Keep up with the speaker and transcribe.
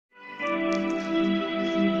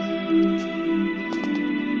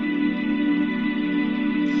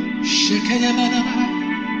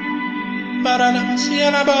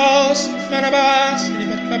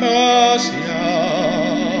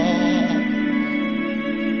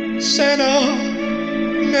Sena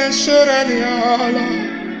mesuraniala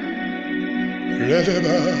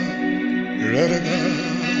redeba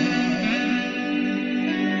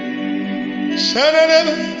Sena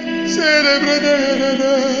celebrate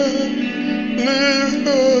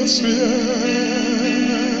Leospia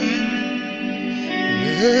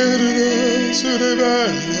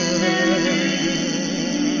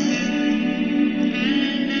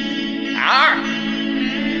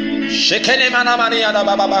Shekene manamani ada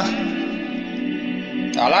baba.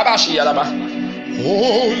 Alabashi alaba.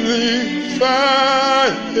 Holy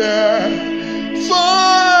fire,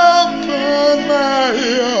 fall upon my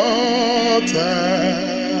altar.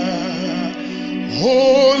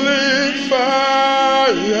 Holy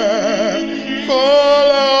fire,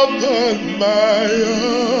 fall upon my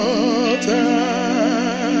altar.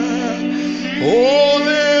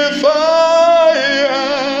 Holy fire,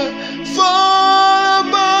 fall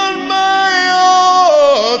upon my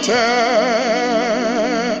altar.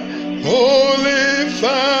 Holy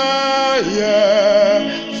fire,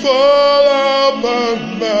 fall upon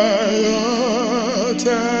my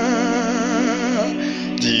altar.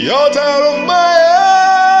 The altar of my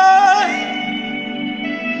head,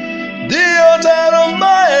 the altar of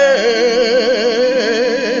my head,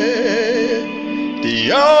 the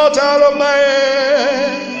altar of my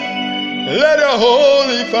head. Let your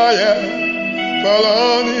holy fire fall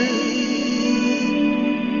on it.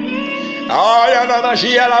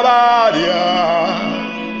 Ayanamashiya labadia.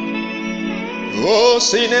 Oh,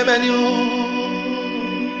 cinnamon.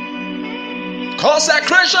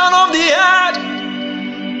 Consecration of the head.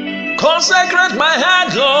 Consecrate my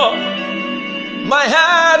head, Lord. My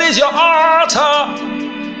head is your altar.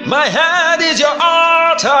 My head is your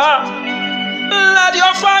altar. Let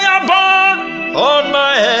your fire burn on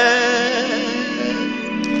my head.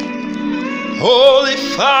 Holy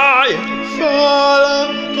fire, fall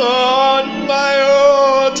upon my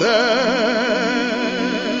altar.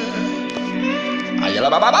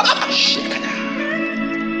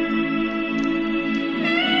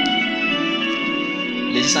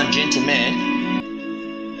 Ladies and gentlemen,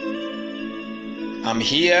 I'm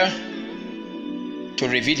here to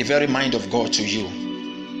reveal the very mind of God to you.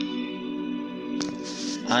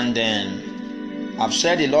 And then I've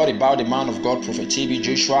said a lot about the man of God, Prophet TB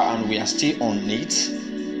Joshua, and we are still on it.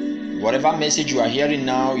 Whatever message you are hearing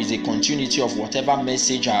now is a continuity of whatever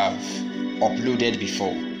message I've uploaded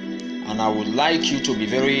before. And I would like you to be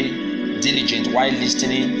very diligent while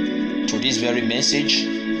listening to this very message.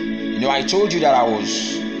 You know, I told you that I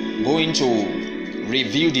was going to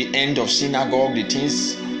review the end of synagogue, the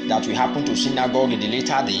things that will happen to synagogue in the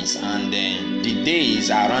later days, and then the days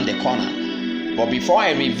are around the corner. But before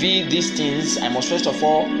I reveal these things, I must first of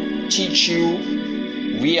all teach you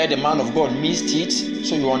where the man of God missed it,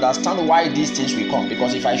 so you understand why these things will come.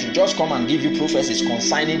 Because if I should just come and give you prophecies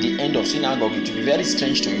concerning the end of synagogue, it will be very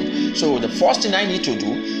strange to you. So the first thing I need to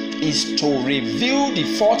do is to reveal the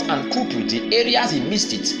fault and culprit, the areas he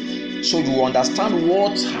missed it, so you understand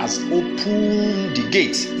what has opened the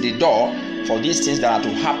gate, the door for these things that are to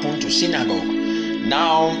happen to synagogue.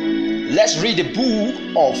 Now, let's read the book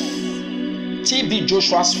of TB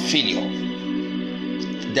Joshua's failure.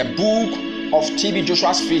 The book of TB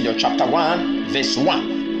Joshua's failure, chapter 1, verse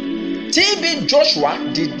 1. TB Joshua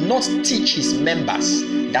did not teach his members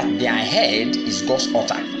that their head is God's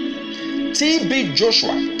altar. TB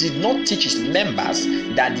Joshua did not teach his members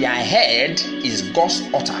that their head is God's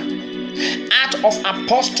altar. Acts of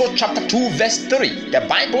Apostles chapter 2 verse 3, the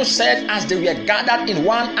Bible said, as they were gathered in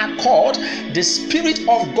one accord, the Spirit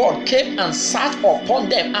of God came and sat upon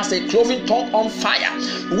them as a cloven tongue on fire.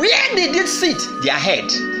 Where did it sit? Their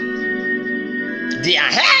head. Their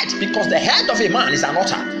head, because the head of a man is an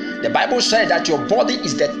altar. The Bible said that your body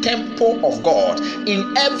is the temple of God.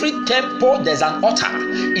 In every temple there's an altar.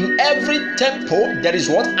 In every temple there is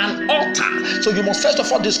what? An altar. So you must first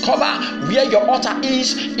of all discover where your altar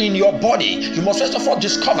is in your body. You must first of all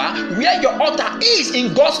discover where your altar is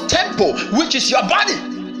in God's temple, which is your body.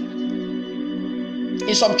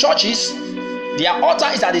 In some churches, their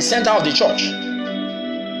altar is at the center of the church.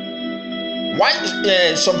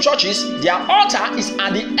 While some churches, their altar is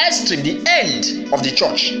at the extreme, the end of the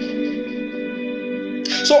church.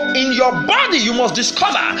 So in your body, you must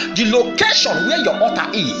discover the location where your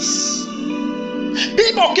altar is.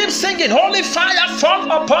 People keep singing, holy fire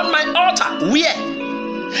fall upon my altar. Where?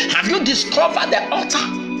 Have you discovered the altar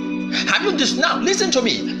Have you this now? Listen to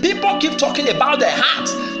me. People keep talking about the heart.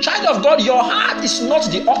 Child of God, your heart is not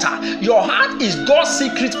the altar. Your heart is God's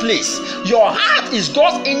secret place. Your heart is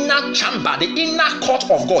God's inner chamber, the inner court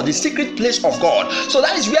of God, the secret place of God. So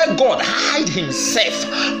that is where God hides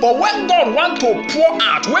himself. But when God wants to pour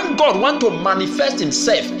out, when God wants to manifest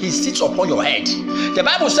himself, he sits upon your head. The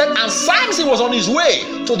Bible said, and Samson was on his way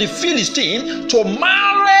to the Philistine to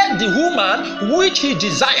marry the woman which he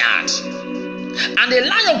desired. And a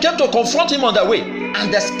lion came to confront him on the way,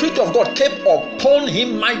 and the Spirit of God came upon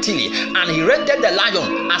him mightily, and he rendered the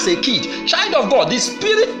lion as a kid. Child of God, the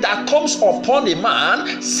Spirit that comes upon a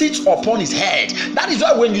man sits upon his head. That is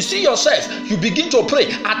why when you see yourself, you begin to pray.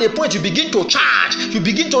 At a point, you begin to charge. You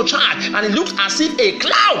begin to charge, and it looks as if a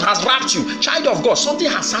cloud has wrapped you. Child of God, something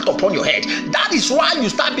has sat upon your head. That is why you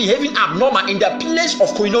start behaving abnormal in the place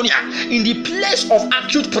of koinonia, in the place of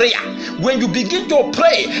acute prayer. When you begin to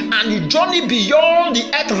pray and you journey beyond the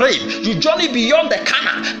earth realm, you journey beyond the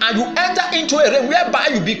canal, and you enter into a realm whereby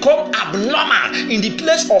you become abnormal in the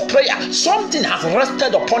place of prayer, something has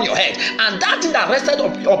rested upon your head, and that thing that rested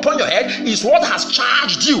upon your head is what has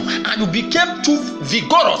charged you, and you became too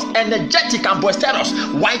vigorous, energetic, and boisterous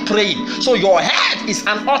while praying. So your head is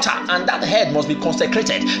an altar, and that head must be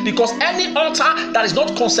consecrated, because any altar that is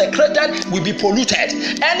not consecrated will be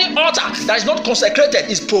polluted. Any altar that is not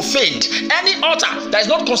consecrated is profaned. Any altar that is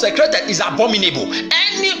not consecrated is abominable.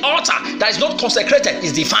 Any altar that is not consecrated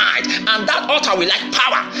is defied, and that altar will lack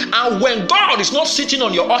power. And when God is not sitting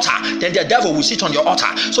on your altar, then the devil will sit on your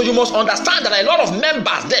altar. So you must understand that a lot of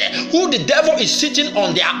members there who the devil is sitting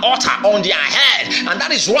on their altar, on their head, and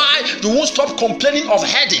that is why you won't stop complaining of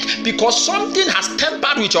headache, because something has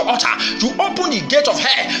tempered with your altar. You open the gate of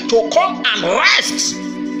hell to come and rest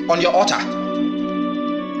on your altar.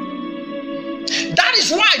 That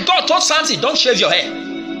is why God told Samson, don't shave your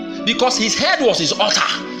hair, because his head was his altar,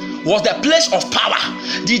 was the place of power.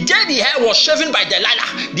 The day the hair was shaven by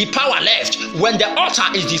Delilah, the power left. When the altar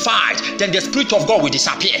is defied, then the Spirit of God will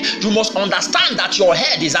disappear. You must understand that your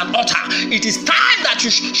head is an altar. It is time that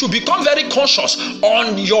you should become very conscious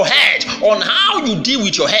on your head, on how you deal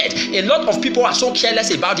with your head. A lot of people are so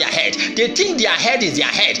careless about their head. They think their head is their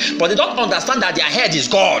head, but they don't understand that their head is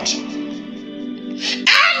God.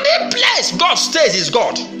 Any place God stays is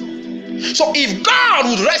God. So if God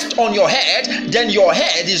would rest on your head, then your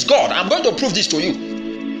head is God. I'm going to prove this to you.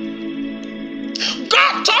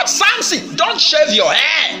 God told Samson, don't shave your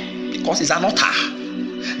hair, because it's an altar.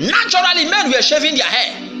 Naturally, men were shaving their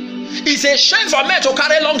hair. It's a shame for men to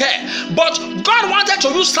carry long hair. But God wanted to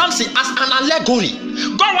use Samson as an allegory.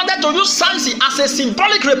 God wanted to use Samson as a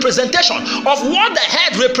symbolic representation of what the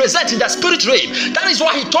head represents in the spirit realm. That is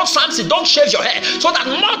why he told Samson, don't shave your hair, so that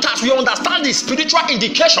mortals will understand the spiritual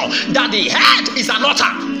indication that the head is an altar.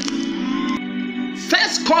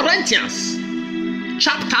 1 Corinthians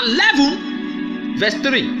chapter 11 verse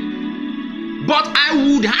 3. But I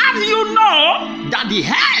would have you know that the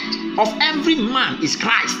head of every man is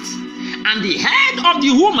Christ, and the head of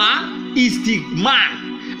the woman is the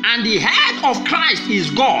man, and the head of Christ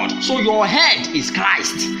is God. So your head is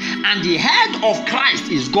Christ, and the head of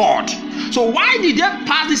Christ is God. So why did they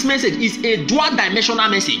pass this message? It's a dual dimensional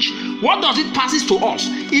message. What does it pass to us?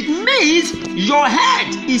 It means your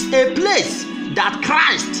head is a place that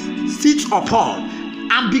Christ sits upon,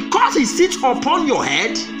 and because he sits upon your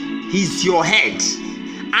head, he's your head,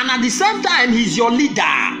 and at the same time he's your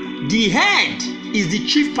leader. The head is the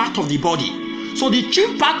chief part of the body. So the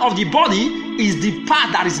chief part of the body is the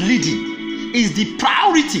part that is leading, is the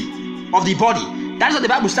priority of the body. That's what the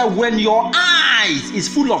Bible says. When your eyes is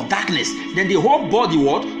full of darkness, then the whole body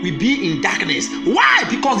will be in darkness. Why?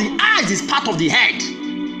 Because the eyes is part of the head.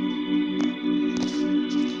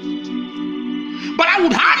 But I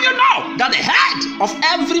would have you know that the head of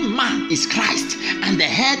every man is Christ, and the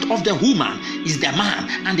head of the woman is the man,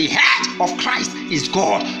 and the head of Christ is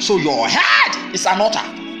God. So your head is an altar.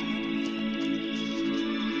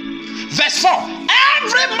 Verse 4.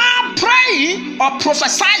 Every man praying or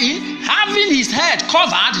prophesying, having his head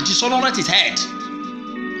covered, dishonoreth his head.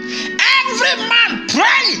 Every man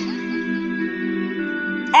praying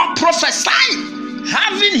or prophesying,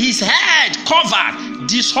 having his head covered,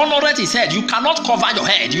 dishonoreth his head. You cannot cover your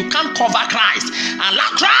head. You can't cover Christ. Allow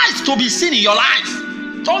Christ to be seen in your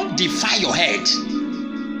life. Don't defile your head.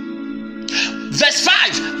 Verse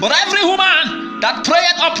 5. But every woman that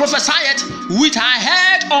prayeth or prophesieth with her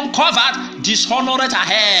head uncovered dishonoreth her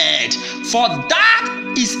head. For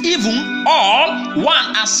that is even all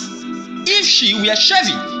one as if she were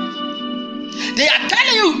shaven. They are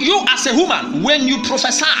telling you as a woman, when you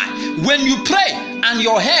prophesy, when you pray, and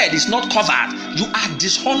your head is not covered, you are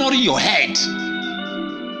dishonoring your head.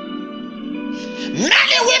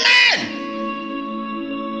 Many women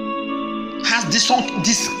has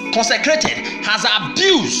consecrated, has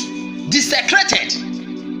abused, desecrated,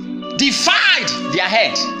 defied their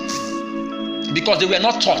head because they were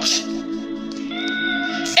not taught.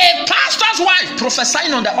 A pastor's wife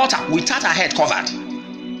prophesying on the altar without her head covered.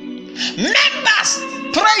 Members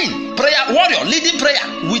praying, prayer warrior leading prayer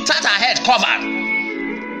without her head covered.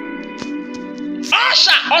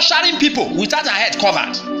 Ushering people without her head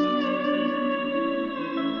covered.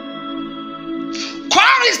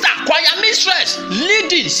 Chorister, choir mistress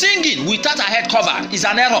leading, singing without her head covered is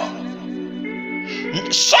an error.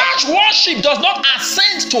 Such worship does not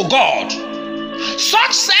ascend to God.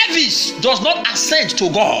 Such service does not ascend to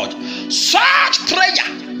God. Such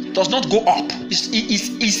prayer does not go up.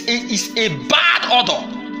 It's a bad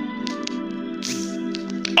order.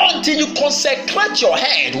 Until you consecrate your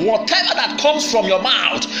head, whatever that comes from your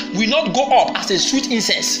mouth will not go up as a sweet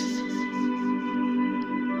incense.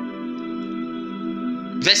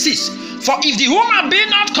 Verse 6. For if the woman be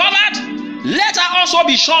not covered, let her also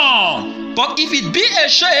be shorn. But if it be a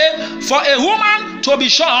shame for a woman to be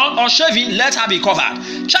shorn or shaven, let her be covered.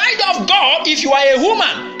 Child of God, if you are a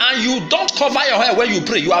woman and you don't cover your hair when you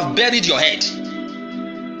pray, you have buried your head.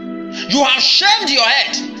 You have shaved your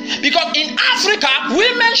head. Because in Africa,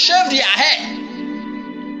 women shave their hair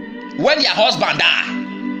when their husband dies.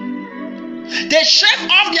 They shave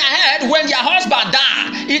off their head when their husband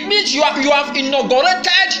dies. It means you have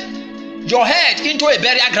inaugurated your head into a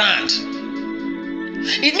burial ground.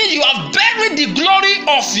 It means you have buried the glory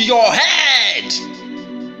of your head.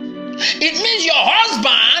 It means your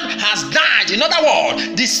husband has died. In other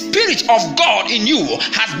words, the Spirit of God in you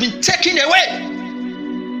has been taken away.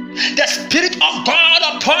 The Spirit of God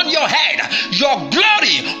upon your head, your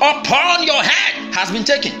glory upon your head has been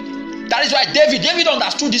taken. That is why David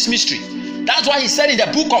understood this mystery. That's why he said in the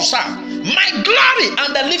book of Psalm, my glory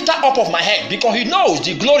and the lifter up of my head, because he knows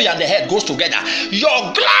the glory and the head goes together. Your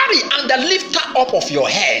glory and the lifter up of your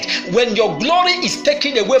head. When your glory is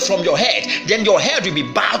taken away from your head, then your head will be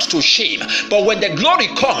bowed to shame. But when the glory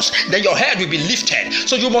comes, then your head will be lifted.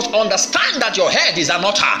 So you must understand that your head is an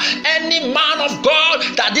altar. Any man of God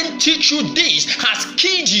that didn't teach you this has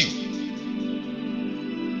killed you.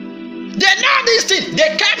 They know this thing,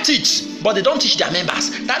 they kept it, but they don't teach their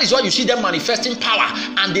members. That is why you see them manifesting power,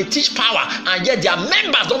 and they teach power, and yet their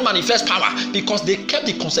members don't manifest power because they kept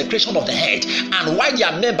the consecration of the head. And why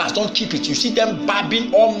their members don't keep it, you see them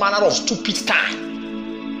babbling all manner of stupid style.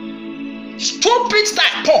 Stupid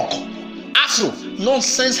style, punk, afro,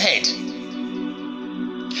 nonsense head.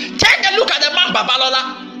 Take a look at the man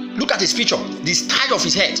Babalola. Look at his picture, the style of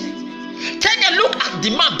his head. Take a look at the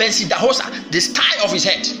man Bensi Dahosa, the style of his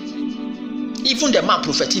head. Even the man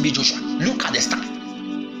Prophet TB Joshua, look at the style.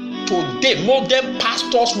 Today, modern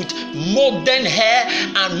pastors with modern hair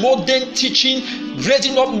and modern teaching,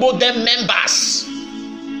 raising up modern members.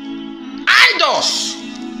 Idols.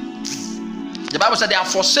 The Bible said they are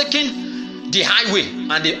forsaking the highway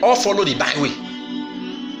and they all follow the byway.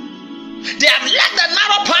 They have left the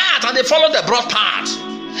narrow path and they follow the broad path.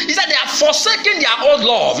 He said they are forsaking their old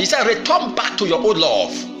love. He said return back to your old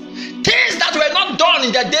love. Things that were not done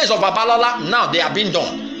in the days of Babalola, now they are being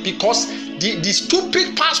done. Because the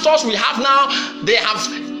stupid pastors we have now, they have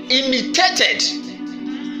imitated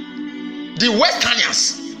the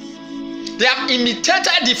Westerners. They have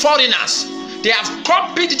imitated the foreigners. They have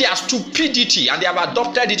copied their stupidity and they have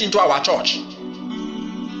adopted it into our church.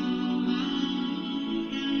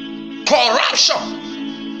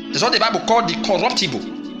 Corruption. That's what the Bible called the corruptible.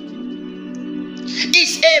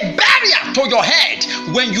 It's a barrier to your head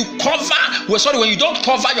when you don't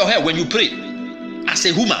cover your hair when you pray as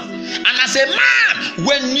a woman. And as a man,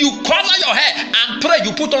 when you cover your hair and pray,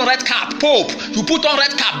 you put on red cap, pope, you put on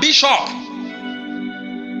red cap, bishop.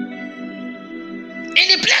 In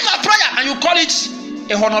the place of prayer, and you call it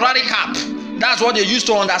a honorary cap. That's what they used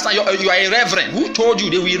to understand. You are a reverend. Who told you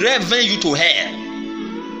they will reverend you to hair?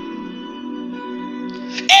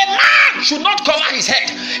 A man should not cover his head.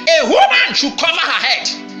 A woman should cover her head.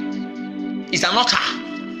 It's an altar.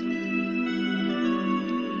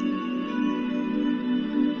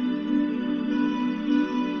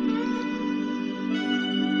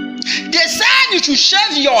 They said you should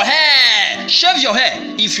shave your hair. Shave your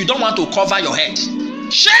hair if you don't want to cover your head.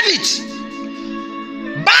 Shave it.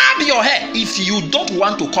 Barb your hair if you don't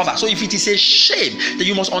want to cover. So if it is a shame, then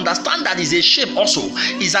you must understand that is a shame also.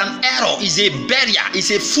 It's an error, it's a burial,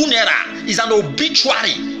 it's a funeral, it's an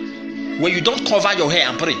obituary where you don't cover your hair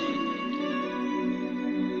and pray.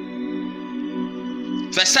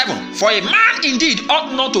 Verse 7. For a man indeed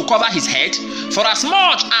ought not to cover his head, for as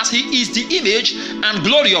much as he is the image and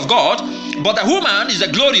glory of God, but the woman is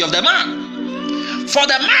the glory of the man. For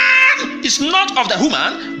the man is not of the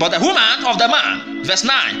woman, but the woman of the man. Verse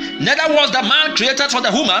 9. Neither was the man created for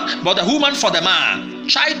the woman, but the woman for the man.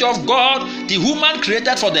 Child of God, the woman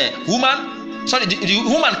created for the woman. The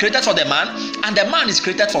woman created for the man, and the man is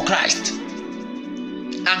created for Christ.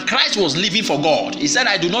 And Christ was living for God. He said,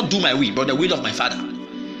 I do not do my will, but the will of my Father.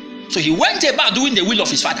 So he went about doing the will of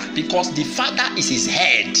his Father, because the Father is his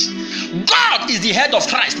head. God is the head of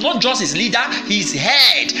Christ, not just his leader, his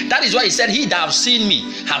head. That is why he said, he that have seen me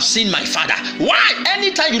have seen my Father. Why?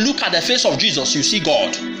 Anytime you look at the face of Jesus, you see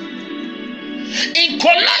God. In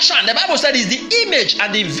Colossians, the Bible said is the image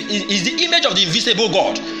and is the image of the invisible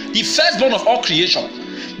God, the firstborn of all creation,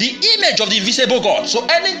 the image of the invisible God. So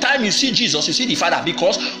anytime you see Jesus, you see the Father,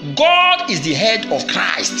 because God is the head of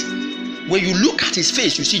Christ. When you look at his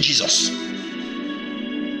face, you see Jesus.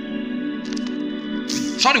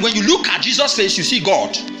 When you look at Jesus' face, you see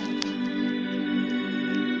God.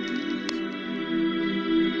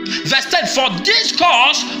 Verse 10. For this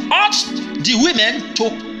cause ought the women to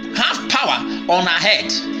have power on her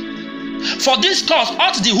head. For this cause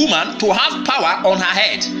ought the woman to have power on her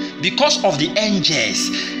head, because of the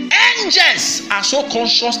angels. Angels are so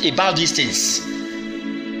conscious about these things.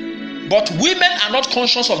 But women are not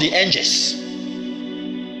conscious of the angels.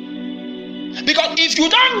 Because if you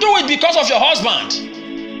don't do it because of your husband,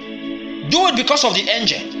 do it because of the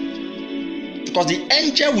angel. Because the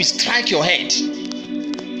angel will strike your head.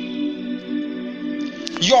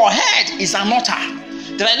 Your head is an altar.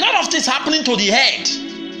 There are a lot of things happening to the head.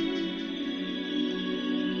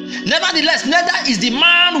 Nevertheless, neither is the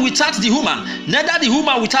man without the woman, neither the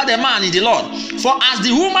woman without the man in the Lord. For as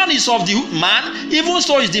the woman is of the man, even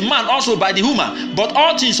so is the man also by the woman, but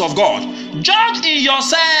all things of God. Judge in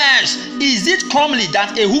yourselves, is it comely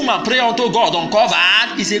that a woman pray unto God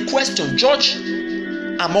uncovered? Is a question. Judge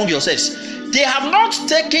among yourselves. They have not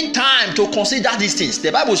taken time to consider these things.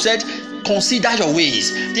 The Bible said, consider your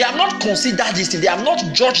ways. They have not considered this thing. They have not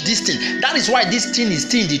judged this thing. That is why this thing is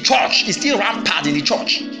still in the church. It's still rampant in the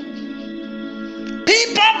church.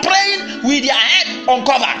 People praying with their head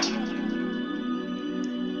uncovered.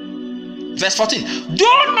 Verse 14. Do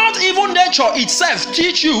not even nature itself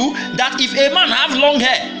teach you that if a man have long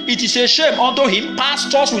hair, it is a shame unto him?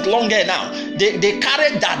 Pastors with long hair now, they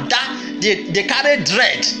carry dada, they carry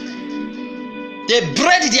dread, they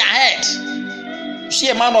braid their head. You see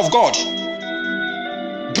a man of God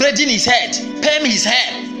braiding his head, perm his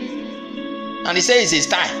hair, and he says it's his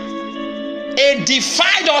style. A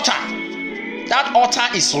defiled altar. That altar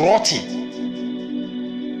is rotting.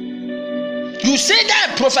 You see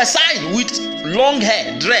that prophesying with long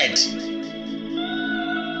hair, dread.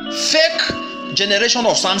 Fake generation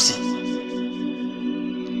of Samson.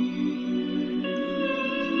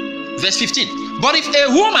 Verse 15. But if a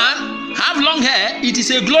woman have long hair, it is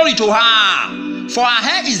a glory to her. For her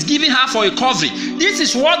hair is given her for a covering. This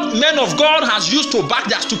is what men of God has used to back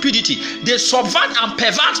their stupidity. They subvert and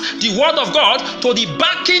pervert the word of God to the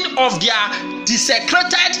backing of their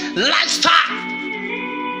desecrated lifestyle.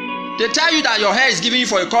 They tell you that your hair is given you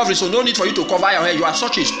for a covering, so no need for you to cover your hair. You are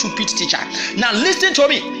such a stupid teacher. Now listen to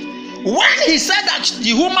me. When he said that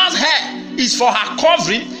the woman's hair is for her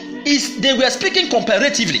covering, they were speaking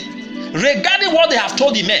comparatively regarding what they have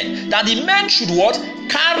told the men, that the men should what?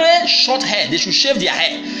 Carry short hair. They should shave their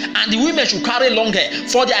hair, and the women should carry long hair,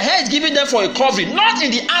 for their hair is given them for a covering. Not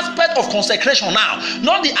in the aspect of consecration now,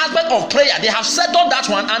 not the aspect of prayer. They have settled that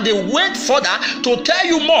one, and they went further to tell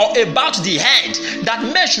you more about the head, that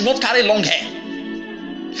men should not carry long hair.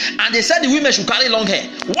 And they said the women should carry long hair.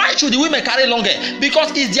 Why should the women carry long hair?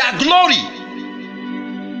 Because it's their glory.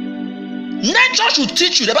 Nature should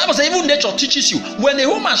teach you. The Bible says even nature teaches you. When a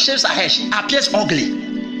woman shaves her hair, she appears ugly.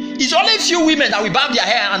 It's only few women that will barb their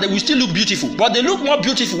hair and they will still look beautiful. But they look more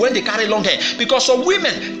beautiful when they carry long hair. Because some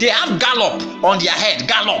women, they have gallop on their head.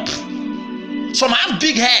 Gallop. Some have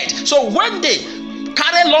big head. So when they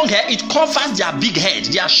carry long hair, it covers their big head.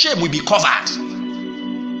 Their shame will be covered.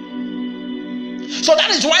 So that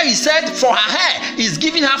is why he said for her hair is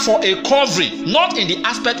giving her for a covering, not in the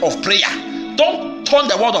aspect of prayer. Don't turn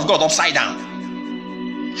the word of God upside down.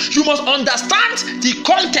 You must understand the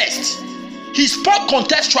context. He spoke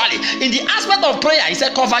contextually. In the aspect of prayer, he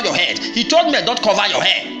said cover your head. He told men don't cover your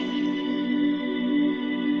hair.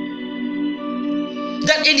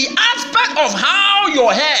 Then in the aspect of how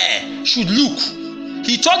your hair should look,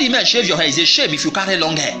 he told the men shave your hair. It's a shame if you carry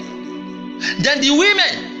long hair. Then the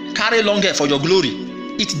women carry long hair for your glory.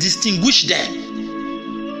 It distinguished them.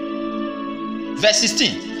 Verse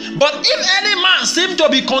 16. But if any man seem to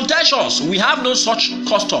be contentious, we have no such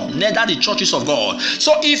custom, neither the churches of God.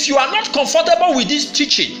 So if you are not comfortable with this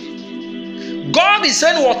teaching, God is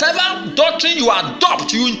saying whatever doctrine you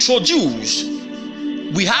adopt, you introduce,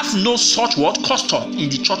 we have no such custom in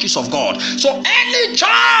the churches of God. So any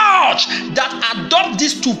church that adopts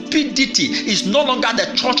this stupidity is no longer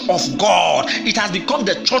the church of God. It has become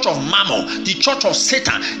the church of Mammon, the church of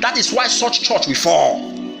Satan. That is why such church will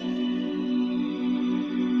fall.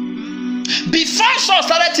 Before Saul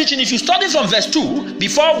started teaching, if you study from verse 2,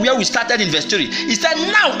 before where we started in verse 3, he said,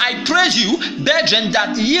 now I praise you, brethren,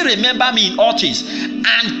 that ye remember me in all things,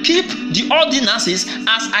 and keep the ordinances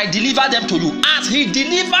as I deliver them to you. As he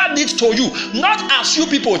delivered it to you, not as you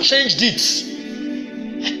people changed it.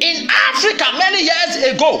 In Africa, many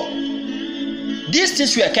years ago, these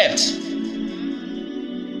things were kept.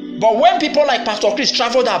 But when people like Pastor Chris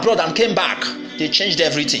traveled abroad and came back, they changed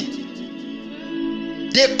everything.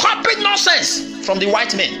 They copied nonsense from the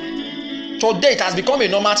white men. Today it has become a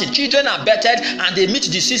normal thing. Children are bettered and they meet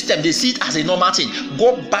the system. They see it as a normal thing.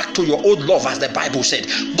 Go back to your old love, as the Bible said.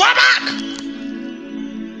 Go back.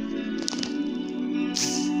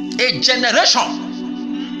 A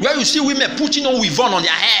generation where you see women putting on weave-on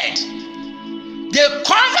their head. They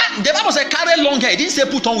cover. The Bible said carry long hair. It didn't say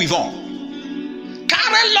put on weave-on.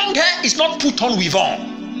 Carry long hair is not put on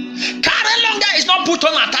weave-on. Carry long hair is not put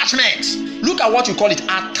on attachment. Look at what you call it,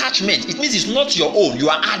 attachment. It means it's not your own. You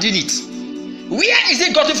are adding it. Where is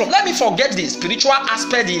it gotten from? Let me forget the spiritual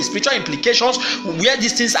aspect, the spiritual implications, where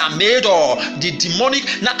these things are made, or the demonic.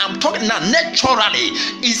 Now I'm talking now naturally.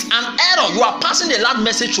 It's an error. You are passing the loud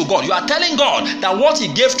message to God. You are telling God that what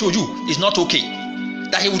he gave to you is not okay.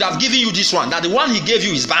 That he would have given you this one. That the one he gave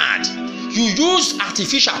you is bad. You use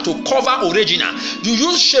artificial to cover original. You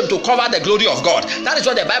use shame to cover the glory of God. That is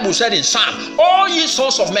what the Bible said in Psalm. O ye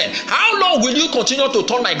sons of men, how long will you continue to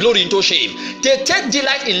turn my glory into shame? They take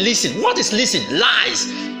delight in listen. What is listen? Lies.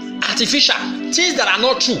 Artificial. Things that are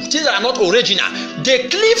not true. Things that are not original. They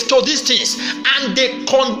cleave to these things and they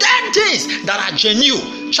condemn things that are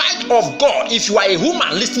genuine. Child of God, if you are a woman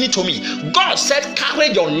listening to me, God said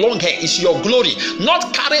carry your long hair is your glory,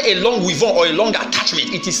 not carry a long weave-on or a long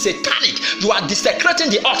attachment. It is satanic. You are desecrating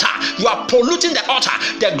the altar. You are polluting the altar.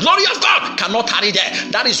 The glory of God cannot tarry there.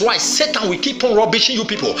 That is why Satan will keep on rubbishing you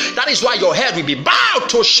people. That is why your head will be bowed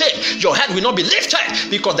to shame. Your head will not be lifted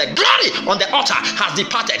because the glory on the altar has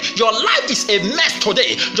departed. Your life is a mess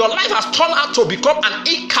today. Your life has turned out to become an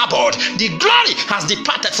Ichabod. The glory has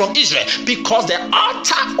departed from Israel because the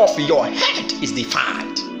altar of your head is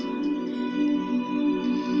defiled.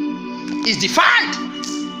 Is defiled.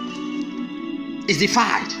 Is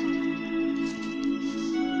defiled.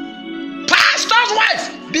 Pastor's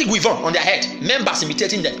wife, big weave-on their head, members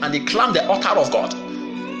imitating them, and they climb the altar of God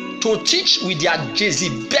to teach with their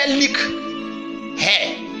Jezebelic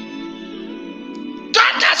hair.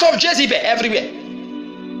 Daughters of Jezebel everywhere.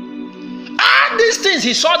 All these things,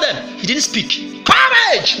 he saw them, he didn't speak.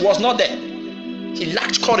 Courage was not there. He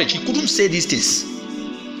lacked courage. He couldn't say these things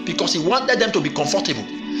because he wanted them to be comfortable.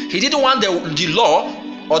 He didn't want the law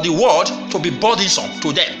or the word to be burdensome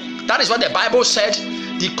to them. That is what the Bible said.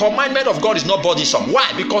 The commandment of God is not burdensome. Why?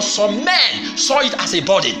 Because some men saw it as a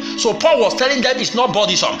burden. So Paul was telling them it's not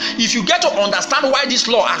burdensome. If you get to understand why these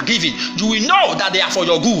laws are given, you will know that they are for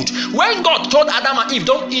your good. When God told Adam and Eve,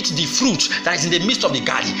 don't eat the fruit that is in the midst of the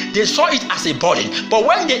garden, they saw it as a burden. But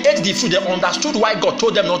when they ate the fruit, they understood why God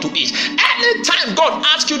told them not to eat. Anytime God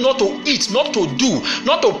asks you not to eat, not to do,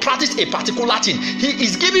 not to practice a particular thing, he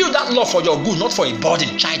is giving you that law for your good, not for a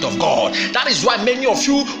burden, child of God. That is why many of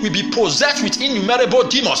you will be possessed with innumerable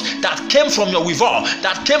demons that came from your weave-on,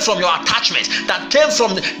 that came from your attachment, that came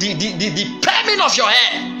from the priming of your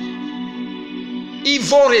hair.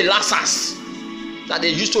 Evil relaxers that they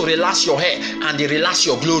used to relax your hair, and they relax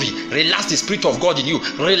your glory, relax the spirit of God in you,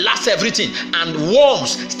 relax everything, and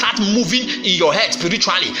worms start moving in your head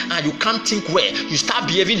spiritually, and you can't think where you start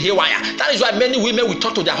behaving haywire. That is why many women will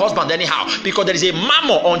talk to their husband anyhow, because there is a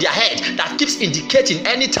mammon on their head that keeps indicating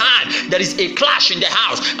anytime there is a clash in the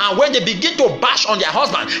house. And when they begin to bash on their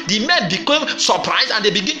husband, the men become surprised and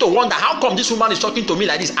they begin to wonder, how come this woman is talking to me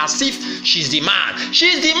like this, as if she's the man.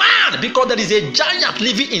 She's the man because there is a giant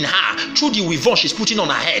living in her through the weave-on she's putting on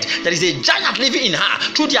her head. There is a giant living in her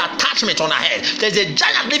through the attachment on her head. There is a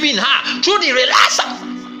giant living in her through the relaxer.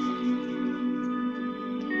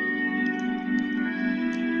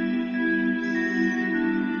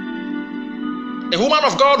 A woman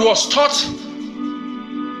of God was taught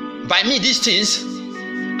by me these things,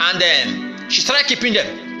 and then she started keeping them.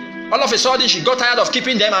 All of a sudden she got tired of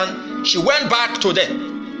keeping them and she went back to them.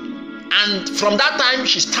 And from that time,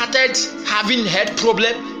 she started having head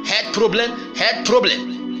problem.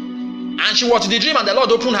 And she was in the dream, and the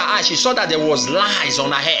Lord opened her eyes. She saw that there was lice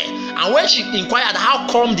on her hair. And when she inquired how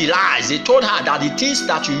come the lice, they told her that the things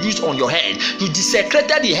that you used on your head, you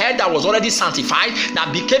desecrated the hair that was already sanctified,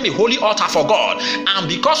 that became a holy altar for God. And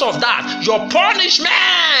because of that, your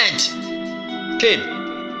punishment came.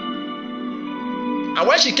 And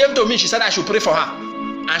when she came to me, she said I should pray for her.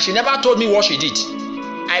 And she never told me what she did.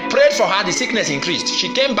 I prayed for her, the sickness increased.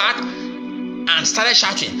 She came back and started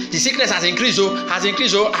shouting, the sickness has increased,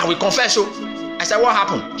 I will confess. I said, what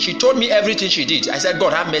happened? She told me everything she did. I said,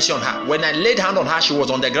 God have mercy on her. When I laid hand on her, she was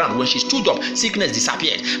on the ground. When she stood up, sickness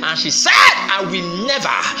disappeared. And she said, I will never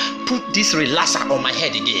put this relaxer on my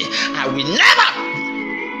head again. I will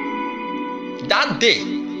never. That day,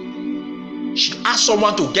 she asked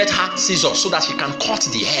someone to get her scissors so that she can cut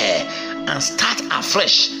the hair and start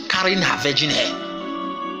afresh carrying her virgin hair.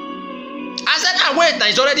 I said, wait, now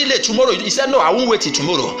it's already late tomorrow. He said, no, I won't wait till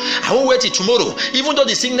tomorrow. Even though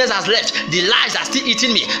the sickness has left, the lice are still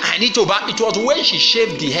eating me. I need to back. It was when she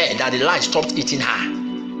shaved the hair that the lice stopped eating her.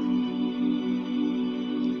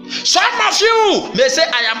 Some of you may say,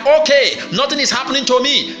 I am okay. Nothing is happening to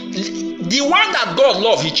me. The one that God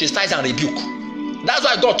loves, he chastises and rebukes. That's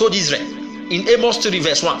why God told Israel in Amos 3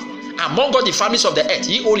 verse 1, among all the families of the earth,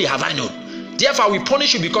 ye only have I known. Therefore, I will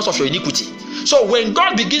punish you because of your iniquity. So when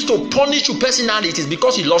God begins to punish you personally, it is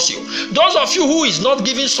because he loves you. Those of you who is not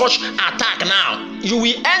giving such attack now, you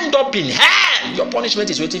will end up in hell. Your punishment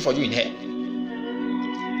is waiting for you in hell.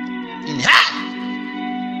 In hell.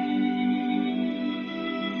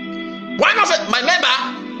 One of my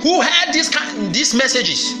member who heard these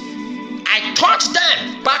messages, I taught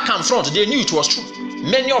them back and front. They knew it was true.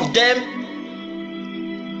 Many of them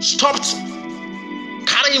stopped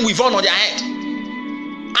carrying weave-on their head.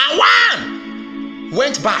 And one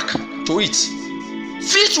went back to it.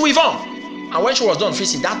 Feast weave-on. And when she was done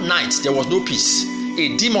feasting, that night there was no peace.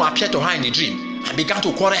 A demon appeared to her in a dream and began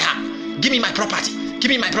to quarrel her. Give me my property. Give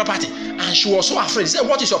me my property. And she was so afraid. He said,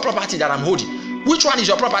 what is your property that I'm holding? Which one is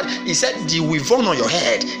your property? He said, the weave-on on your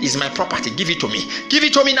head is my property. Give it to me. Give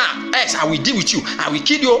it to me now. Else I will deal with you. I will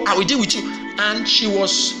kill you. I will deal with you. And she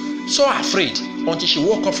was so afraid until she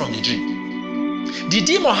woke up from the dream. The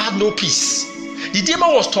demon had no peace. The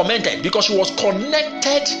demon was tormented because she was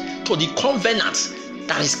connected to the covenant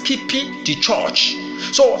that is keeping the church.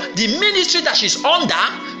 So the ministry that she's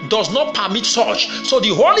under does not permit such. So the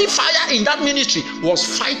holy fire in that ministry was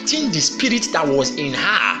fighting the spirit that was in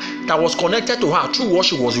her, that was connected to her through what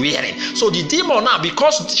she was wearing. So the demon now,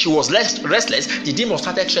 because she was restless, the demon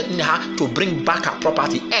started threatening her to bring back her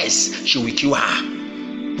property, else she will kill her.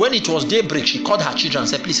 When it was daybreak, she called her children and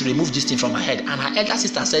said, please remove this thing from her head. And her elder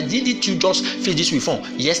sister said, didn't you just feed this with phone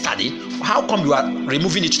yesterday? How come you are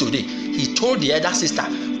removing it today? She told the elder sister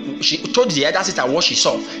what she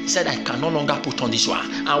saw. He said, I can no longer put on this one.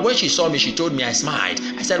 And when she saw me, she told me, I smiled.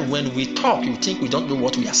 I said, when we talk, you think we don't know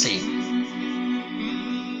what we are saying.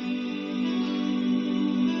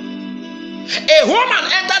 A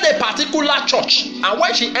woman entered a particular church. And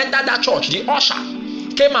when she entered that church, the usher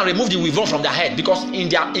came and removed the weave-on from their head, because in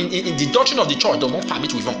the doctrine of the church does not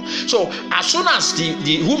permit weave-on. So as soon as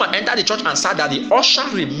the woman entered the church and said that, the usher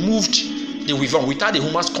removed the weave-on without the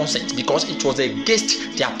woman's consent, because it was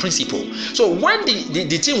against their principle. So when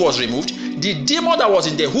the thing was removed, the demon that was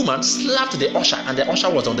in the woman slapped the usher, and the usher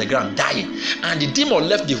was on the ground dying. And the demon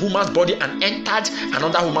left the woman's body and entered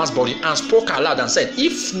another woman's body and spoke aloud and said,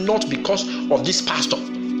 if not because of this pastor,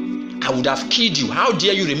 I would have killed you. How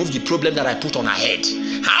dare you remove the problem that I put on her head?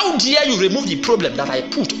 How dare you remove the problem that I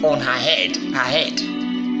put on her head?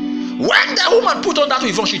 When the woman put on that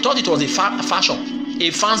weave-on, she thought it was a fashion, a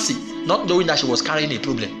fancy, not knowing that she was carrying a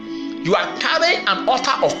problem. You are carrying an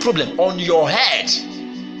altar of problem on your head,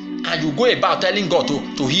 and you go about telling God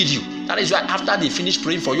to heal you. That is why after they finish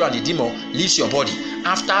praying for you and the demon leaves your body,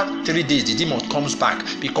 after 3 days the demon comes back,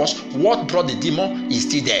 because what brought the demon is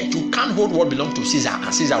still there. You can't hold what belongs to Caesar,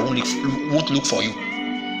 and Caesar won't look for you.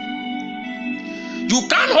 You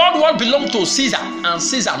can't hold what belongs to Caesar and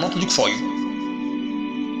Caesar not look for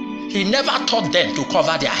you. He never taught them to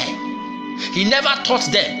cover their hair. He never taught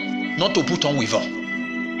them not to put on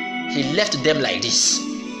weave-on. He left them like this,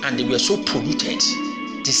 and they were so polluted,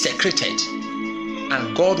 desecrated,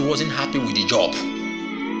 and God wasn't happy with the job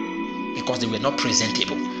because they were not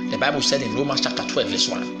presentable. The Bible said in Romans chapter 12 verse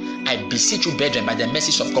 1, I beseech you, brethren, by the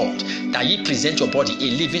mercies of God, that ye present your body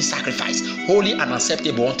a living sacrifice, holy and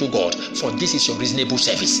acceptable unto God, for this is your reasonable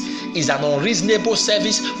service. It's an unreasonable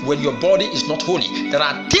service when your body is not holy. There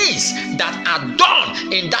are things that are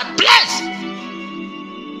done in that place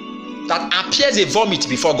that appears a vomit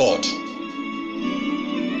before God.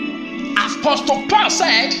 Apostle Paul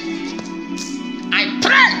said, I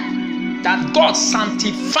pray that God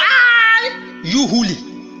sanctify you wholly.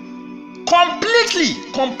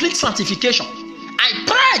 Complete sanctification. I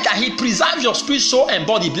pray that he preserves your spirit, soul, and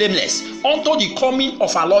body blameless unto the coming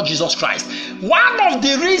of our Lord Jesus Christ. One of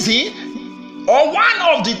the reasons, or one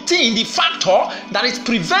of the thing, the factor that is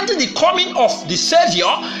preventing the coming of the Savior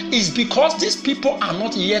is because these people are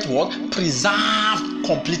not yet what? Preserved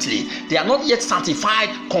completely. They are not yet sanctified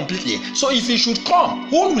completely. So if he should come,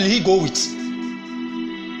 who will he go with?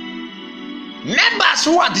 Members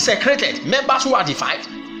who are desecrated, members who are defiled.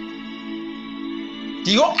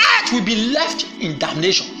 The whole earth will be left in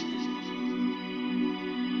damnation.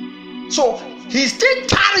 So he's still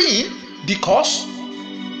tarrying because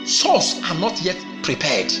souls are not yet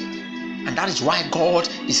prepared. And that is why God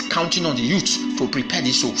is counting on the youth to prepare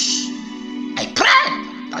the souls. I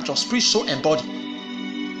pray that your spirit, soul, and body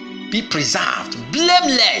be preserved,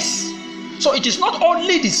 blameless. So it is not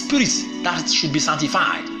only the spirit that should be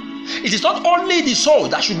sanctified. It is not only the soul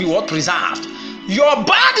that should be what? Preserved. Your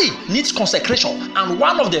body needs consecration, and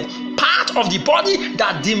one of the part of the body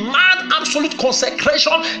that demand absolute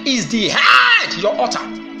consecration is the head, your altar.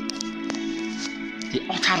 The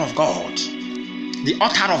altar of God. The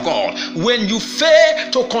altar of God. When you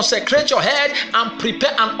fail to consecrate your head and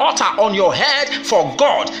prepare an altar on your head for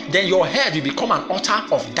God, then your head will become an altar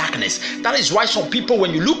of darkness. That is why some people,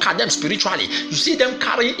 when you look at them spiritually, you see them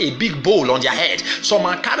carrying a big bowl on their head. Some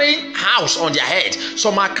are carrying house on their head.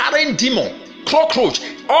 Some are carrying demon, cockroach,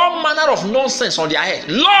 all manner of nonsense on their head.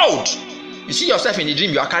 Load. You see yourself in the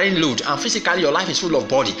dream, you are carrying load, and physically your life is full of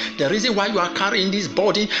body. The reason why you are carrying this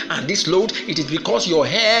body and this load, it is because your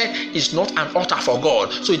head is not an altar for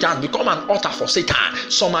God. So it has become an altar for Satan.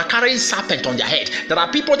 Some are carrying serpent on their head. There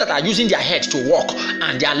are people that are using their head to walk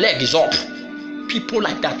and their leg is up. People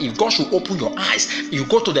like that, if God should open your eyes, you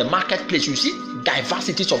go to the marketplace, you see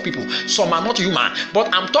diversities of people. Some are not human,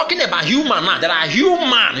 but I'm talking about human now. There are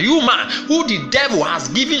human who the devil has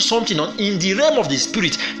given something on in the realm of the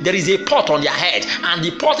spirit. There is a pot on their head, and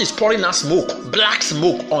the pot is pouring out smoke, black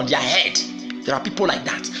smoke on their head. There are people like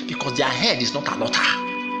that because their head is not an altar.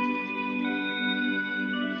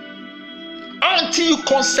 Until you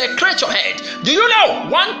consecrate your head. Do you know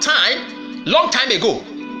one time, long time ago,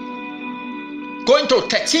 going to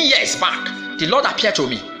 13 years back, the Lord appeared to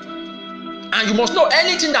me. And you must know,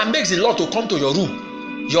 anything that makes the Lord to come to your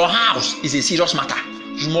room, your house, is a serious matter.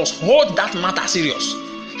 You must hold that matter serious.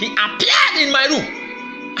 He appeared in my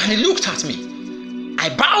room and he looked at me. I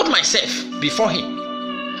bowed myself before him,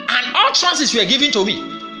 and all chances were given to me.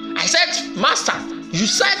 I said, Master, you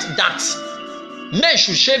said that men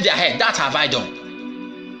should shave their head. That have I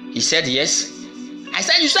done? He said, yes. I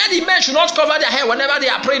said, you said the men should not cover their hair whenever they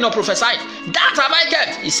are praying or prophesying. That have I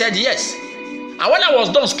kept? He said, yes. And when I was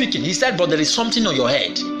done speaking, he said, but there is something on your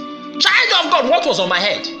head. Child of God, what was on my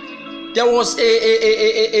head? There was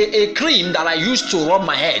a cream that I used to rub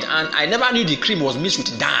my head, and I never knew the cream was mixed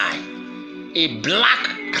with dye. A black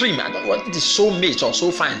cream. I don't know what it is, so made or so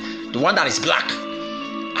fine. The one that is black.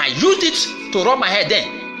 I used it to rub my head then,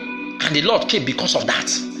 and the Lord came because of that.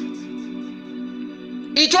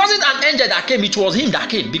 It wasn't an angel that came, it was him that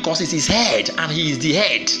came, because it's his head and he is the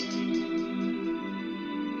head.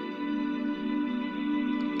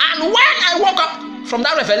 And when I woke up from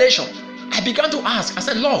that revelation, I began to ask. I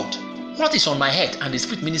said, Lord, what is on my head? And the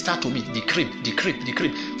Spirit ministered to me, the cream.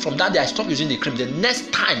 From that day, I stopped using the cream. The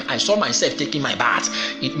next time I saw myself taking my bath,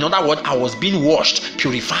 in other words, I was being washed,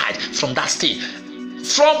 purified from that stain.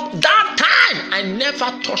 From that time, I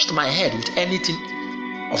never touched my head with anything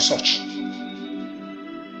of such.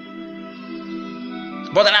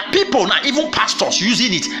 But there are people now, even pastors,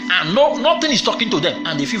 using it, and nothing is talking to them,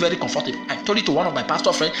 and they feel very comfortable. I told it to one of my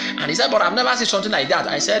pastor friends, and he said, but I've never seen something like that.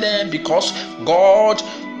 I said, because God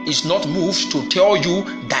is not moved to tell you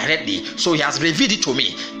directly, so he has revealed it to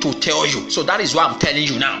me to tell you. So that is why I'm telling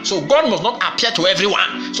you now. So God must not appear to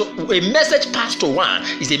everyone. So a message passed to one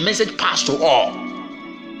is a message passed to all.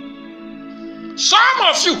 Some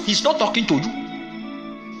of you, he's not talking to you.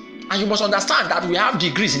 And you must understand that we have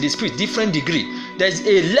degrees in the spirit, different degree. There's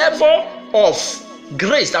a level of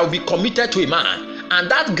grace that will be committed to a man, and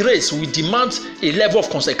that grace will demand a level of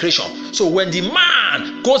consecration. So when the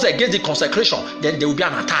man goes against the consecration, then there will be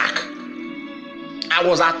an attack. I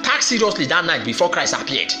was attacked seriously that night before Christ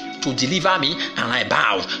appeared to deliver me, and I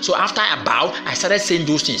bowed. So after I bowed, I started saying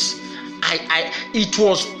those things. It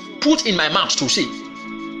was put in my mouth to say.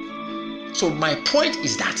 So my point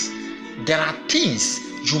is that there are things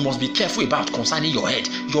you must be careful about concerning your head.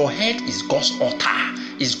 Your head is God's altar.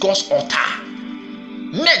 It's God's altar.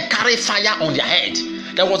 Men carry fire on their head.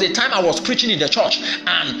 There was a time I was preaching in the church,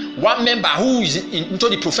 and one member who is into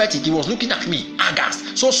the prophetic, he was looking at me,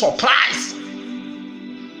 aghast, so surprised.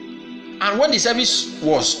 And when the service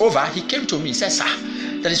was over, he came to me, he said, "Sir,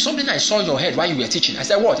 there is something I saw in your head while you were teaching." I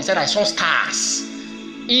said, "What?" He said, "I saw stars,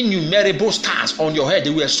 innumerable stars on your head.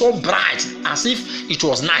 They were so bright as if it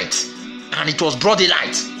was night, and it was broad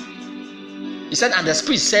daylight." He said, and the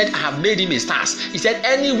Spirit said, "I have made him a star." He said,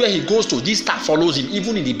 anywhere he goes to, this star follows him,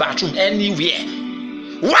 even in the bathroom, anywhere.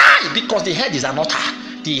 Why? Because the head is an altar.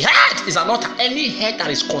 The head is an altar. Any head that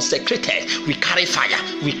is consecrated, we carry fire,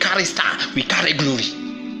 we carry star, we carry glory.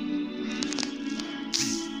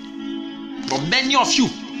 But many of you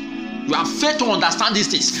have failed to understand these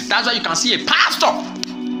things. That's why you can see a pastor,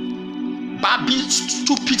 Bambi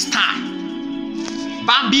stupid star,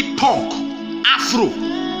 Bambi punk, afro.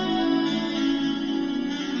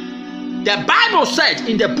 The Bible said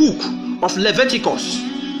in the book of Leviticus,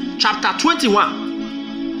 chapter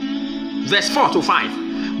 21, verse 4 to 5,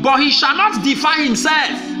 "But he shall not defile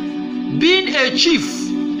himself, being a chief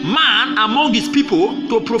man among his people,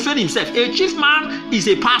 to profane himself." A chief man is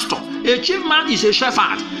a pastor. A chief man is a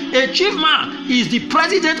shepherd. A chief man is the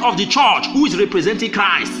president of the church who is representing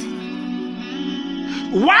Christ.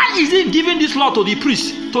 Why is he giving this law to the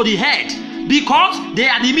priest, to the head? Because they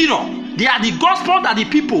are the mirror. They are the gospel that the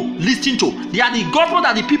people listen to. They are the gospel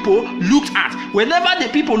that the people look at. Whenever the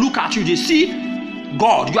people look at you, they see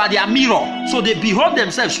God. You are their mirror. So they behold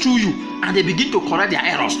themselves through you, and they begin to correct their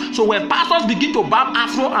errors. So when pastors begin to barb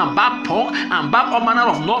afro and barb punk and barb all manner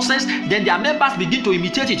of nonsense, then their members begin to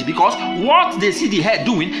imitate it, because what they see the head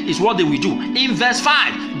doing is what they will do. In verse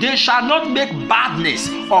 5, "They shall not make badness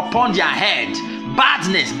upon their head."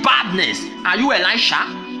 Badness, badness. Are you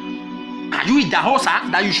Elisha? Are you Idahosa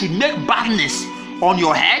that you should make badness on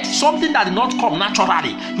your head? Something that did not come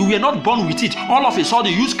naturally. You were not born with it. All of a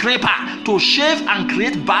sudden, you use scraper to shave and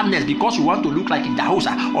create badness because you want to look like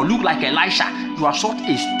Idahosa or look like Elisha. You are such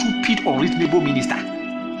a stupid, unreasonable minister.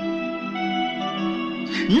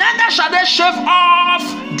 "Neither shall they shave off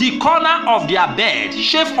the corner of their bed."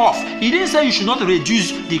 Shave off. He didn't say you should not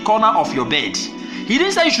reduce the corner of your bed. He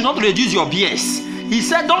didn't say you should not reduce your beards. He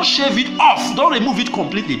said don't shave it off, don't remove it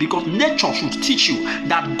completely, because nature should teach you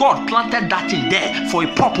that God planted that thing there for a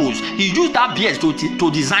purpose. He used that beard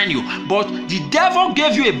to design you, but the devil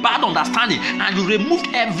gave you a bad understanding and you removed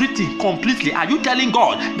everything completely. Are you telling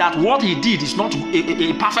God that what he did is not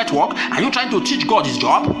a perfect work? Are you trying to teach God his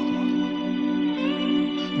job?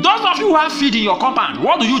 Those of you who have feed in your compound,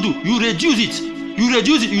 what do? You reduce it. You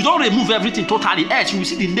reduce it. You don't remove everything totally, else you will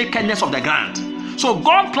see the nakedness of the ground. So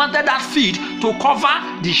God planted that feed to cover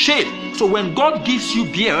the shape. So when God gives you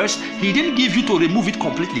beards, he didn't give you to remove it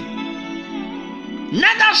completely.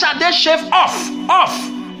 "Neither shall they shave off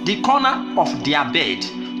the corner of their bed,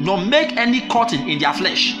 nor make any cutting in their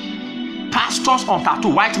flesh." Pastors on tattoo,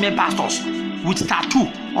 white men pastors with tattoo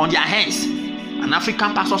on their hands, and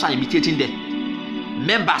African pastors are imitating them.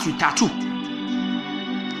 Members with tattoo.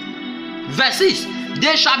 Verse 6,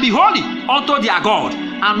 "They shall be holy unto their God,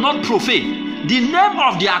 and not profane the name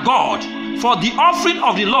of their God, for the offering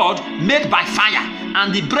of the Lord made by fire,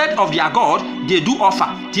 and the bread of their God they do offer.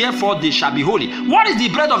 Therefore they shall be holy." What is the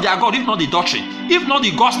bread of their God if not the doctrine, if not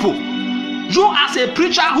the gospel? You as a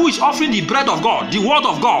preacher who is offering the bread of God, the word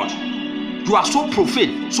of God, you are so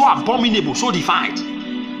profane, so abominable, so defiled.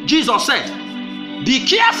 Jesus said, "Be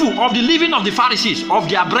careful of the leaven of the Pharisees, of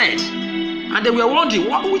their bread." And they were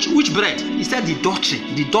wondering, which bread? He said the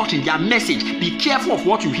doctrine, their message. Be careful of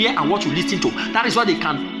what you hear and what you listen to. That is why they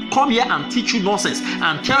can come here and teach you nonsense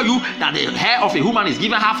and tell you that the hair of a woman is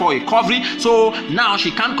given her for a covering, so now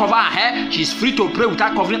she can't cover her hair, she's free to pray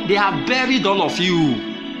without covering. They have buried all of you.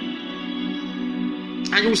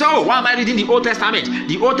 And you say, "Oh, why am I reading the Old Testament?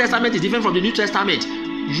 The Old Testament is different from the New Testament."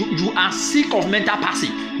 You are sick of mental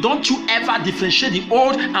passing. Don't you ever differentiate the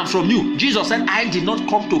old and from new. Jesus said, "I did not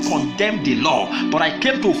come to condemn the law, but I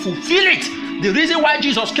came to fulfill it." The reason why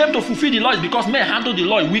Jesus came to fulfill the law is because men handle the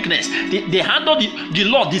law in weakness. They handle the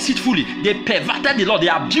law deceitfully. They perverted the law. They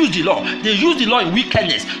abused the law. They used the law in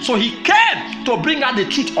wickedness. So he came to bring out the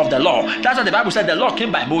truth of the law. That's why the Bible said the law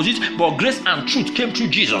came by Moses, but grace and truth came through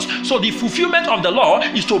Jesus. So the fulfillment of the law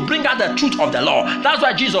is to bring out the truth of the law. That's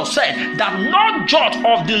why Jesus said that no jot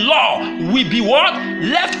of the law will be what?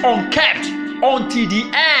 Left unkept until the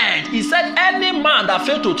end. He said, "Any man that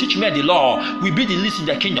failed to teach men the law will be the least in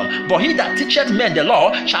the kingdom, but he that teacheth men the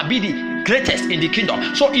law shall be the greatest in the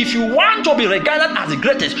kingdom." So if you want to be regarded as the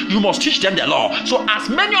greatest, you must teach them the law. So as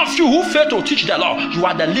many of you who fail to teach the law, you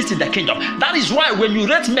are the least in the kingdom. That is why when you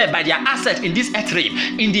rate men by their assets in this earth realm,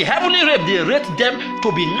 in the heavenly realm they rate them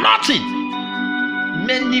to be nothing.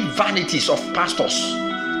 many vanities of pastors.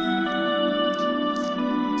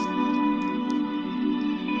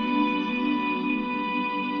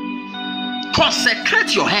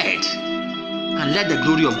 Consecrate your head and let the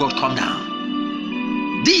glory of God come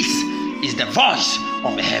down. This is the voice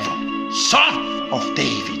of heaven, Son of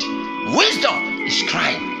David. Wisdom is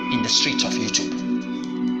crying in the streets of YouTube.